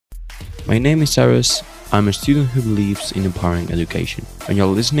My name is Cyrus. I'm a student who believes in empowering education, and you're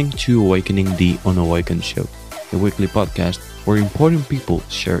listening to Awakening the Unawakened Show, a weekly podcast where important people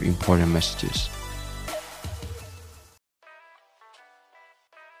share important messages.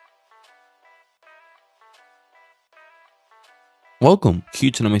 Welcome,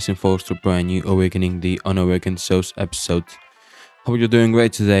 huge and amazing folks, to a brand new Awakening the Unawakened Show's episode. Hope you're doing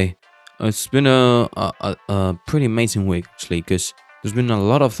great today. It's been a pretty amazing week, actually, because there's been a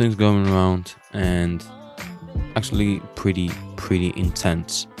lot of things going around and actually pretty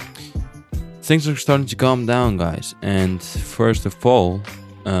intense. Things are starting to calm down, guys. And first of all,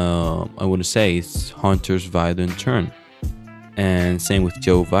 I want to say it's Hunter's Biden turn, and same with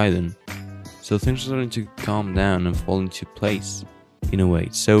Joe Biden. So things are starting to calm down and fall into place in a way.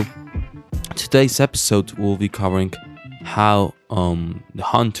 So today's episode will be covering how the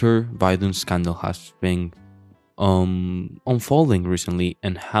Hunter Biden scandal has been unfolding recently,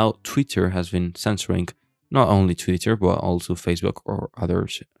 and how Twitter has been censoring not only Twitter but also Facebook or other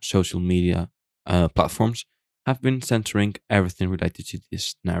social media platforms have been censoring everything related to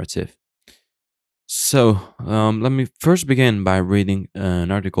this narrative. So let me first begin by reading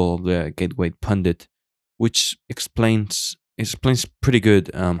an article of the Gateway Pundit, which explains pretty good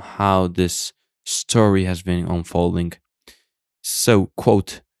how this story has been unfolding. So,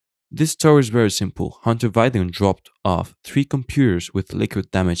 quote, "This story is very simple. Hunter Biden dropped off 3 computers with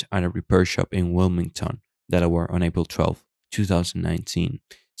liquid damage at a repair shop in Wilmington, Delaware on April 12th, 2019.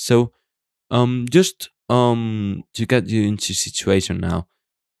 So, just to get you into situation now,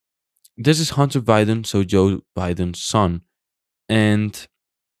 this is Hunter Biden, so Joe Biden's son, and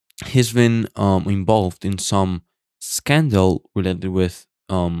he's been involved in some scandal related with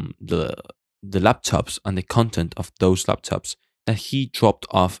the laptops and the content of those laptops that he dropped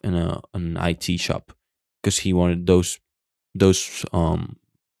off in an IT shop because he wanted those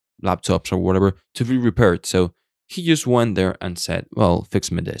laptops or whatever to be repaired. So he just went there and said, "Well,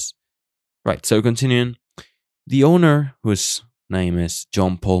 fix me this." Right. So continuing, the owner, whose name is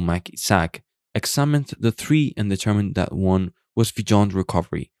John Paul Mac-Isaac, examined the three and determined that one was beyond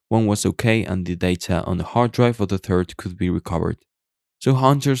recovery, one was okay, and the data on the hard drive of the third could be recovered. So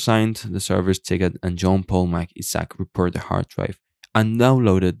Hunter signed the service ticket, and John Paul Mac-Isaac repaired the hard drive and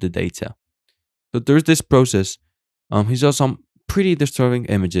downloaded the data. So there's this process. He saw some pretty disturbing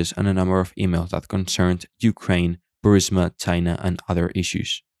images and a number of emails that concerned Ukraine, Burisma, China, and other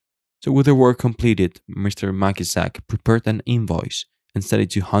issues. So with the work completed, Mr. Mac-Isaac prepared an invoice and sent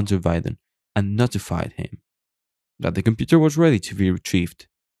it to Hunter Biden and notified him that the computer was ready to be retrieved.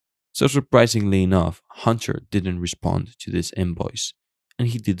 So surprisingly enough, Hunter didn't respond to this invoice, and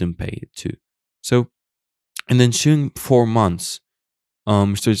he didn't pay it too. So in the ensuing 4 months,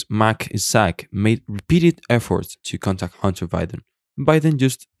 Mr. Mac-Isaac made repeated efforts to contact Hunter Biden. Biden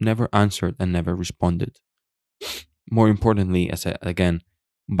just never answered and never responded. More importantly, again,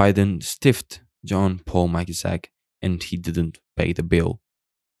 Biden stiffed John Paul Mac-Isaac, and he didn't pay the bill.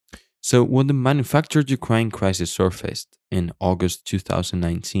 So when the manufactured Ukraine crisis surfaced in August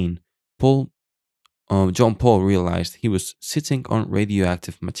 2019, John Paul realized he was sitting on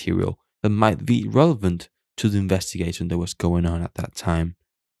radioactive material that might be relevant to the investigation that was going on at that time.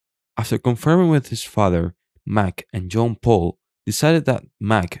 After confirming with his father, Mac and John Paul decided that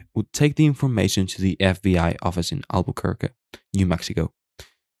Mac would take the information to the FBI office in Albuquerque, New Mexico.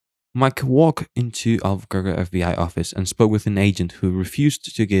 Mac walked into Albuquerque FBI office and spoke with an agent who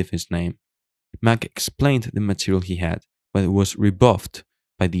refused to give his name. Mac explained the material he had, but it was rebuffed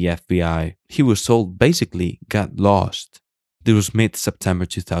by the FBI. He was told basically got lost. This was mid-September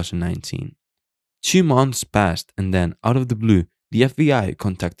 2019. 2 months passed, and then, out of the blue, the FBI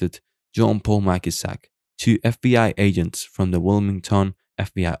contacted John Paul Mac-Isaac. 2 FBI agents from the Wilmington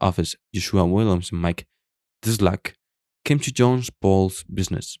FBI office, Joshua Williams and Mike Dislak, came to John Paul's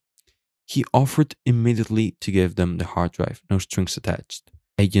business. He offered immediately to give them the hard drive, no strings attached.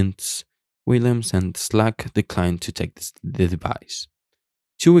 Agents Williams and Slack declined to take the device.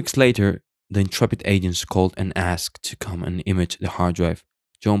 2 weeks later, the intrepid agents called and asked to come and image the hard drive.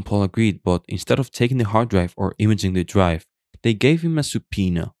 John Paul agreed, but instead of taking the hard drive or imaging the drive, they gave him a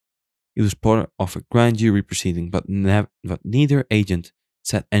subpoena. It was part of a grand jury proceeding, but neither agent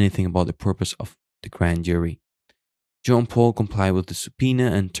said anything about the purpose of the grand jury. John Paul complied with the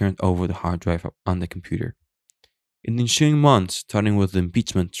subpoena and turned over the hard drive on the computer. In the ensuing months, starting with the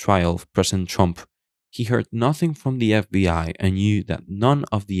impeachment trial of President Trump, he heard nothing from the FBI and knew that none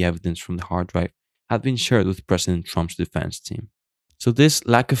of the evidence from the hard drive had been shared with President Trump's defense team. So this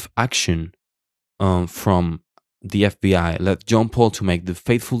lack of action from the FBI led John Paul to make the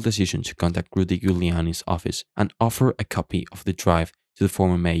fateful decision to contact Rudy Giuliani's office and offer a copy of the drive to the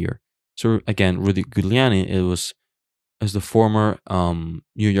former mayor. So again, Rudy Giuliani, it was as the former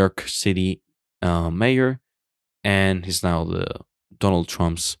New York City mayor, and he's now the Donald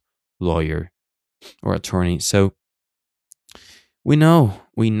Trump's lawyer or attorney. So we now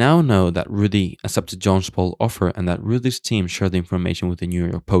know that Rudy accepted John Paul's offer and that Rudy's team shared the information with the New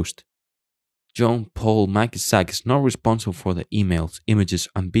York Post. John Paul Makisak is not responsible for the emails, images,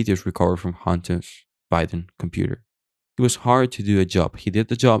 and videos recovered from Hunter's Biden computer. He was hired to do a job. He did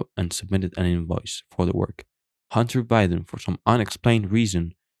the job and submitted an invoice for the work. Hunter Biden, for some unexplained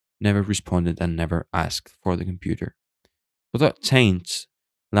reason, never responded and never asked for the computer. But that changed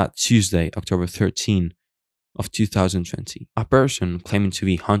last Tuesday, October 13 of 2020. A person claiming to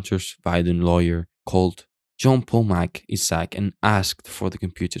be Hunter's Biden lawyer called John Paul Mac Isaac and asked for the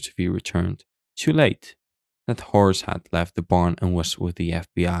computer to be returned. Too late. That horse had left the barn and was with the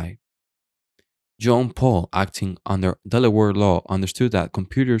FBI. John Paul, acting under Delaware law, understood that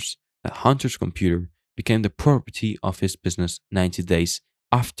Hunter's computer became the property of his business 90 days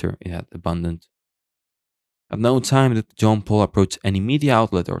after it had abandoned. At no time did John Paul approach any media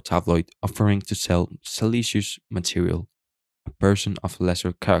outlet or tabloid offering to sell salacious material. A person of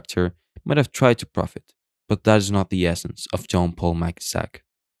lesser character might have tried to profit, but that is not the essence of John Paul McIsaac.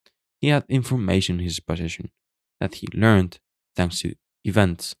 He had information in his possession that he learned thanks to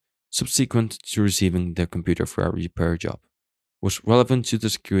events subsequent to receiving the computer for a repair job, was relevant to the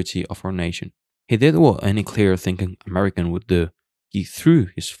security of our nation. He did what any clear thinking American would do. He, through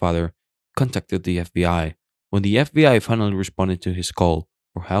his father, contacted the FBI. When the FBI finally responded to his call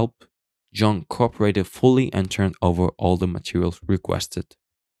for help, John cooperated fully and turned over all the materials requested.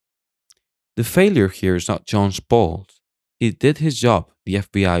 The failure here is not John's fault. He did his job, the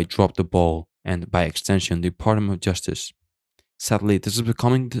FBI dropped the ball, and by extension, the Department of Justice. Sadly, this is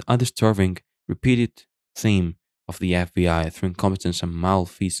becoming a disturbing, repeated theme of the FBI through incompetence and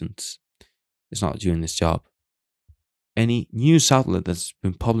malfeasance. It's not doing its job. Any news outlet that's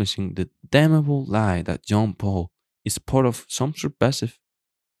been publishing the damnable lie that John Paul is part of some subversive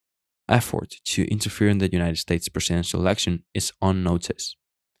effort to interfere in the United States presidential election is on notice.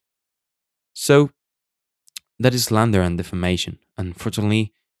 So, that is slander and defamation.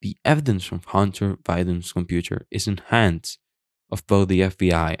 Unfortunately, the evidence from Hunter Biden's computer is in hands of both the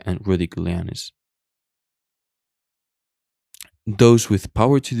FBI and Rudy Giuliani's. Those with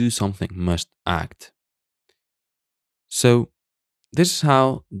power to do something must act. So, this is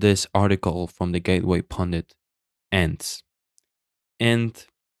how this article from the Gateway Pundit ends. And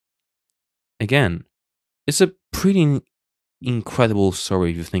again, it's a pretty incredible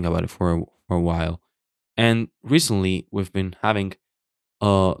story if you think about it for a while. And recently, we've been having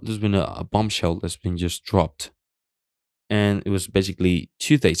there's been a bombshell that's been just dropped, and it was basically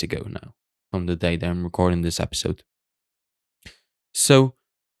 2 days ago now from the day that I'm recording this episode. So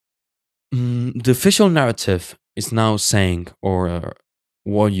the official narrative is now saying, or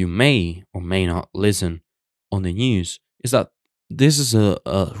what you may or may not listen on the news, is that this is a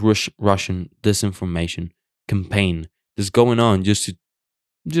Russian disinformation campaign that's going on just to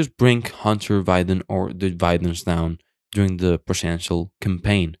just bring Hunter Biden or the Bidens down during the presidential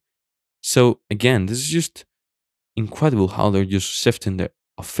campaign. So again, this is just incredible how they're just shifting the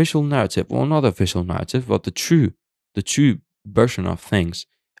official narrative, well, not official narrative, but the true version of things,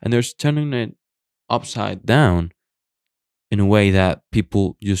 and they're turning it upside down in a way that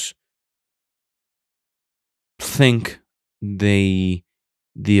people just think the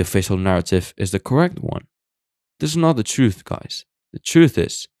official narrative is the correct one. This is not the truth, guys. The truth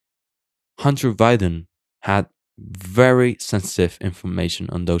is Hunter Biden had very sensitive information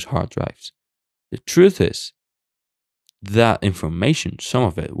on those hard drives. The truth is that information, some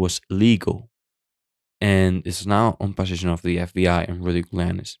of it was illegal and is now on possession of the FBI and Rudy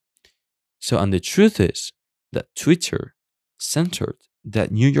Giuliani. So, and the truth is that Twitter censored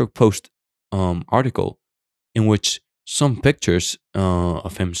that New York Post article in which some pictures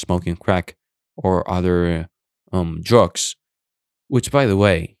of him smoking crack or other drugs, which, by the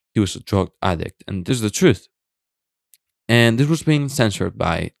way, he was a drug addict, and this is the truth. And this was being censored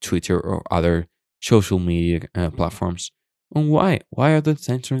by Twitter or other social media platforms. And why? Why are they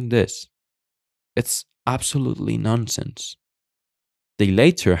censoring this? It's absolutely nonsense. They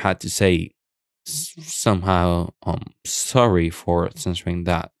later had to say somehow sorry for censoring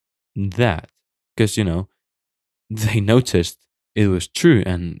that because they noticed it was true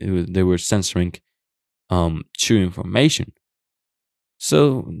and they were censoring true information.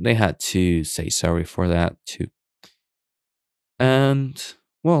 So they had to say sorry for that too. And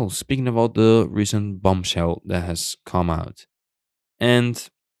well, speaking about the recent bombshell that has come out, and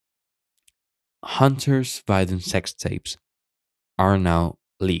Hunter's Biden sex tapes are now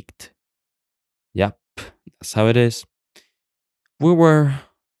leaked. Yep, that's how it is. We were,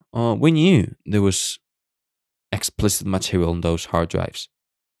 we knew there was explicit material on those hard drives,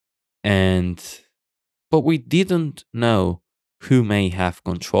 and but we didn't know who may have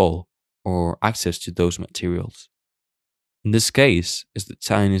control or access to those materials. In this case, is the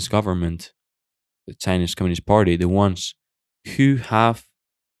Chinese government, the Chinese Communist Party, the ones who have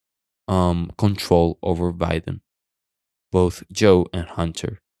control over Biden, both Joe and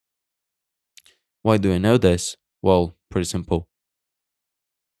Hunter. Why do I know this? Well, pretty simple.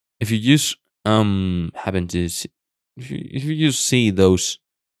 If you use happen to see, if you just see those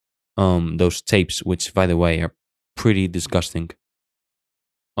tapes, which by the way are pretty disgusting,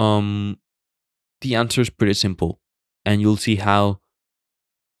 um the answer is pretty simple, and you'll see how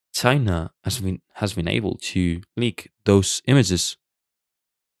China has been able to leak those images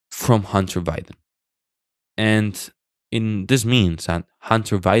from Hunter Biden. And in this means that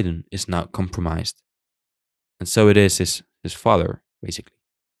Hunter Biden is now compromised. And so it is his father, basically.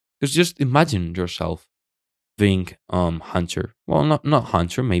 Because just imagine yourself being Hunter. Well, not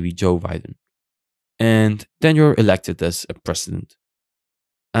Hunter, maybe Joe Biden. And then you're elected as a president.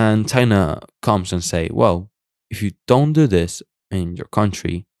 And China comes and say, well, if you don't do this in your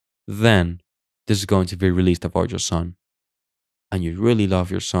country, then this is going to be released about your son. And you really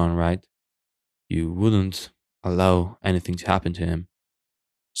love your son, right? You wouldn't allow anything to happen to him.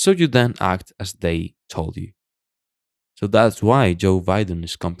 So you then act as they told you. So that's why Joe Biden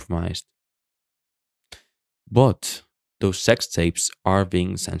is compromised. But those sex tapes are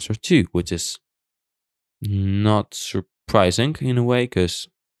being censored too, which is not surprising in a way, because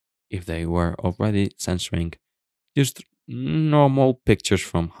if they were already censoring just normal pictures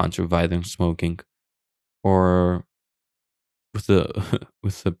from Hunter Biden smoking or with a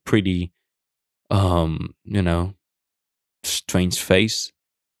with a pretty you know strange face,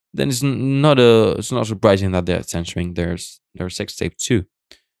 then it's not surprising that they're censoring their sex tape too.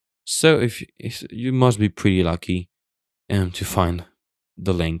 So if you must be pretty lucky to find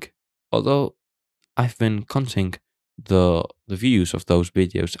the link. Although I've been counting the views of those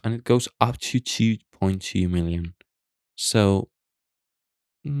videos, and it goes up to 2.2 million. So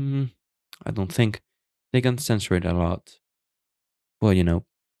I don't think they can censor it a lot. Well,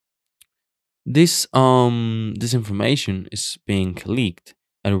 this information is being leaked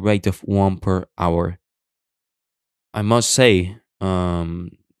at a rate of one per hour. I must say,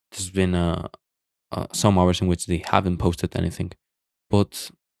 there's been some hours in which they haven't posted anything,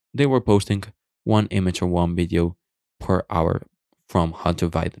 but they were posting one image or one video per hour from Hunter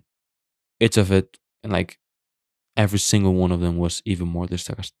Biden. Each of it, like every single one of them, was even more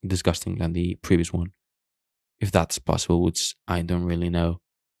disgusting than the previous one, if that's possible, which I don't really know.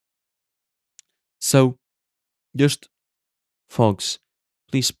 So, just folks,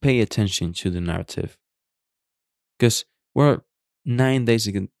 please pay attention to the narrative, because we're 9 days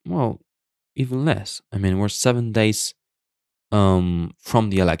ago. Well, even less. I mean, we're 7 days from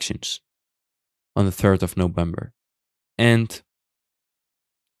the elections on the 3rd of November, and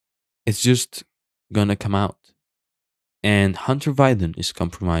it's just gonna come out. And Hunter Biden is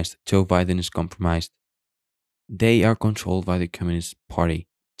compromised. Joe Biden is compromised. They are controlled by the Communist Party,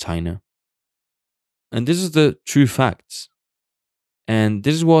 China. And this is the true facts. And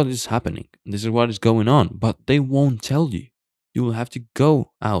this is what is happening. This is what is going on. But they won't tell you. You will have to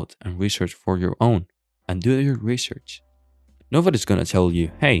go out and research for your own and do your research. Nobody's going to tell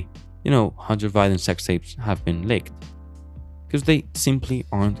you, hey, Hunter Biden sex tapes have been leaked. Because they simply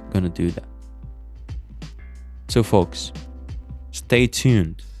aren't going to do that. So, folks, stay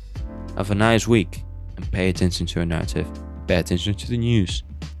tuned. Have a nice week and pay attention to your narrative. Pay attention to the news.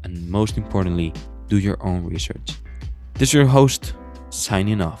 And most importantly, do your own research. This is your host,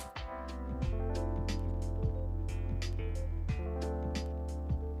 signing off.